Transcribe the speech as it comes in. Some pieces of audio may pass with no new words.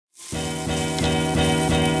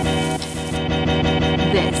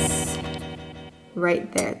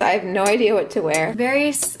right there. I have no idea what to wear.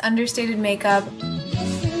 Very understated makeup.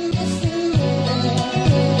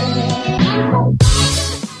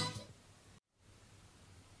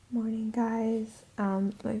 Morning, guys.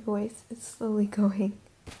 My voice is slowly going,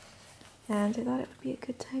 and I thought it would be a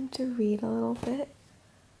good time to read a little bit.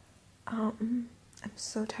 I'm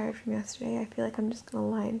so tired from yesterday. I feel like I'm just gonna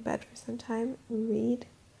lie in bed for some time, read,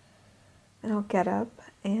 and I'll get up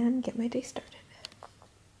and get my day started.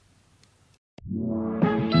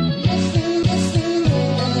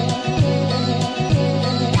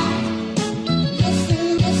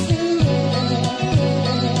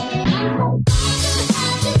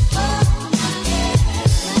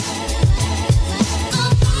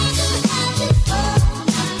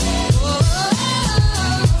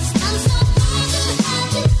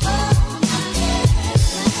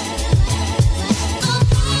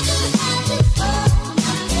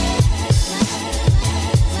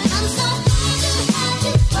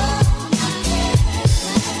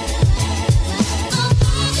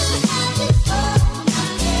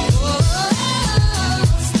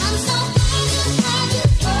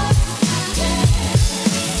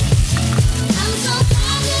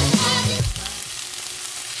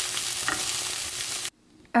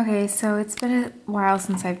 Okay, so it's been a while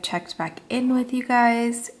since I've checked back in with you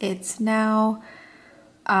guys. It's now,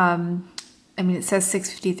 it says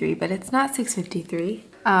 6:53, but it's not 6:53.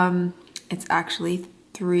 It's actually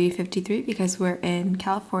 3:53 because we're in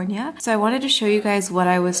California. So I wanted to show you guys what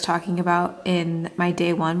I was talking about in my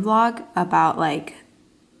day one vlog about like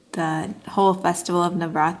the whole festival of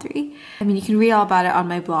Navratri. I mean, you can read all about it on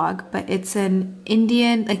my blog, but it's an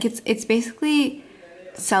Indian, like it's basically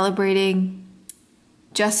celebrating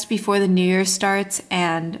just before the new year starts,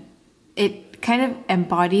 and it kind of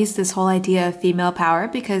embodies this whole idea of female power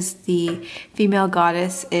because the female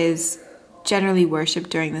goddess is generally worshipped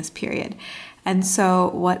during this period. And so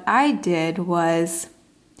what I did was,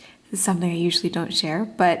 this is something I usually don't share,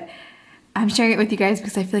 but I'm sharing it with you guys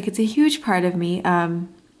because I feel like it's a huge part of me.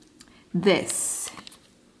 This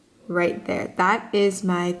right there, that is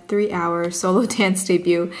my 3-hour solo dance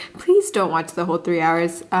debut. Please don't watch the whole 3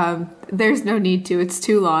 hours. There's no need to, it's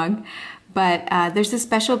too long. But there's a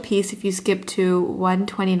special piece if you skip to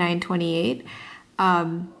 1:29:28,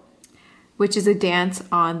 which is a dance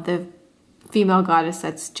on the female goddess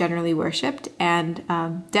that's generally worshipped. And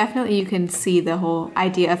definitely you can see the whole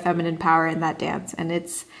idea of feminine power in that dance. And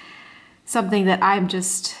it's something that I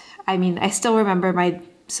still remember my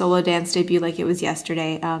solo dance debut like it was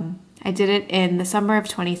yesterday. I did it in the summer of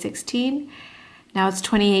 2016. Now it's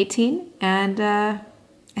 2018, and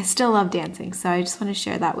I still love dancing. So I just want to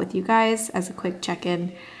share that with you guys as a quick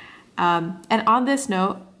check-in. And on this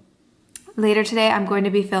note, later today I'm going to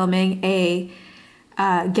be filming a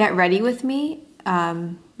get ready with me,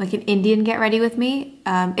 like an Indian get ready with me.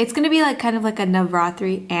 It's going to be like kind of like a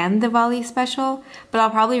Navratri and Diwali special, but I'll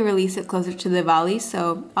probably release it closer to Diwali,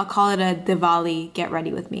 so I'll call it a Diwali get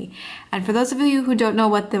ready with me. And for those of you who don't know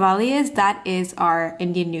what Diwali is, that is our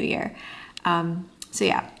Indian New Year. So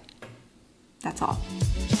yeah, that's all.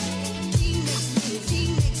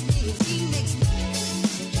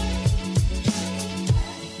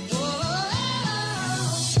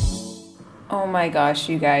 Oh my gosh,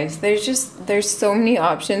 you guys, there's so many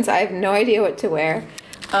options. I have no idea what to wear.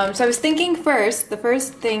 So I was thinking the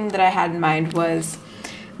first thing that I had in mind was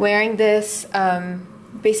wearing this,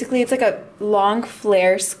 basically it's like a long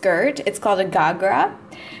flare skirt. It's called a gagra,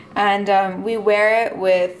 and we wear it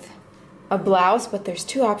with a blouse, but there's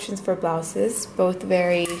two options for blouses, both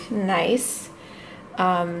very nice.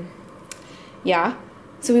 Yeah,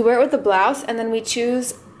 so we wear it with a blouse, and then we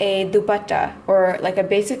choose a dupatta, or like a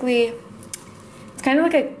basically, it's kind of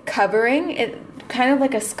like a covering, kind of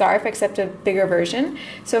like a scarf except a bigger version.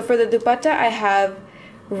 So for the dupatta I have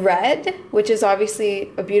red, which is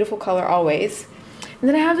obviously a beautiful color always. And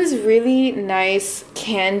then I have this really nice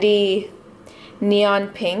candy neon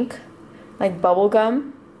pink, like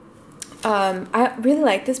bubblegum. I really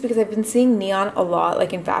like this because I've been seeing neon a lot,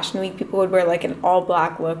 like in Fashion Week. People would wear like an all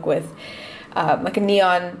black look with like a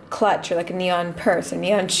neon clutch or like a neon purse or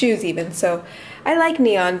neon shoes even. So I like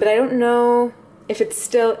neon, but I don't know if it's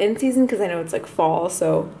still in season because I know it's like fall,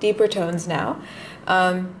 so deeper tones now.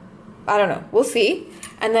 I don't know, we'll see.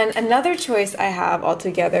 And then another choice I have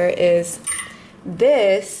altogether is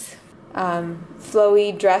this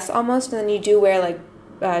flowy dress almost, and then you do wear like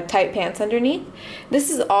tight pants underneath.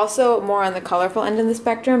 This is also more on the colorful end of the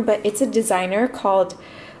spectrum, but it's a designer called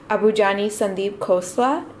Abujani Sandeep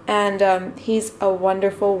Khosla, and he's a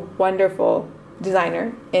wonderful, wonderful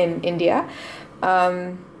designer in India.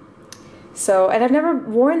 And I've never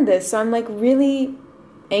worn this, so I'm like really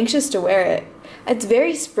anxious to wear it. It's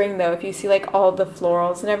very spring though, if you see like all the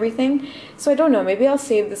florals and everything. So I don't know, maybe I'll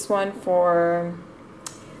save this one for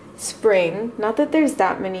spring. Not that there's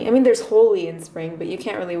that many, I mean there's Holi in spring, but you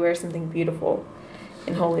can't really wear something beautiful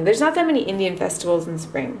in Holi. There's not that many Indian festivals in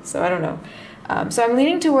spring, so I don't know. So I'm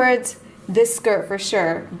leaning towards this skirt for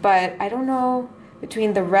sure, but I don't know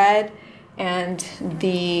between the red and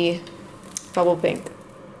the bubble pink.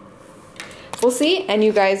 We'll see, and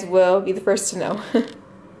you guys will be the first to know.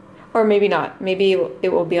 Or maybe not. Maybe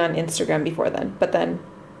it will be on Instagram before then, but then,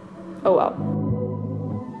 oh well.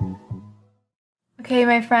 Okay,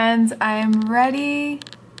 my friends, I'm ready.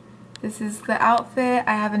 This is the outfit.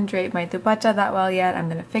 I haven't draped my dupatta that well yet. I'm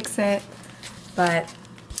gonna fix it, but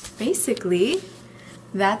basically,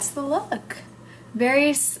 that's the look.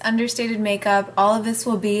 Very understated makeup. All of this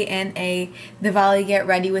will be in a Diwali Get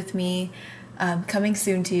Ready With Me coming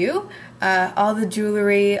soon to you. All the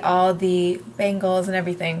jewelry, all the bangles and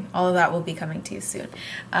everything, all of that will be coming to you soon.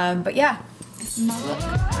 But yeah, this is my look.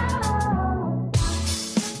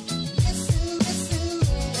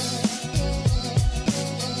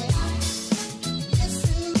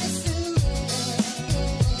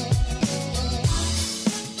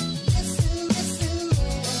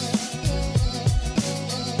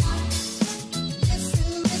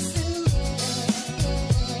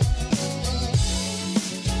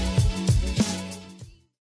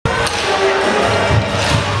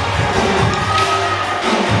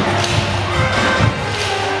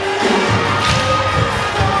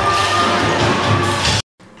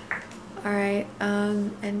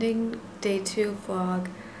 Ending day 2 vlog.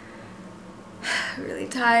 Really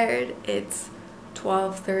tired. It's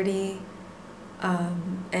 12:30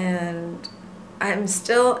 and I'm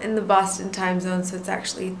still in the Boston time zone, so it's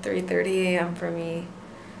actually 3:30 a.m. for me.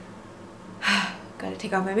 Gotta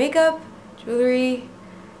take off my makeup, jewelry,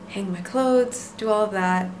 hang my clothes, do all of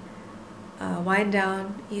that, wind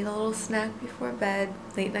down, eat a little snack before bed,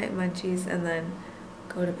 late night munchies, and then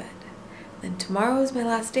go to bed. Then tomorrow is my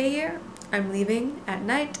last day here. I'm leaving at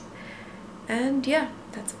night, and yeah,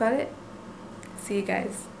 that's about it. See you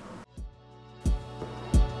guys.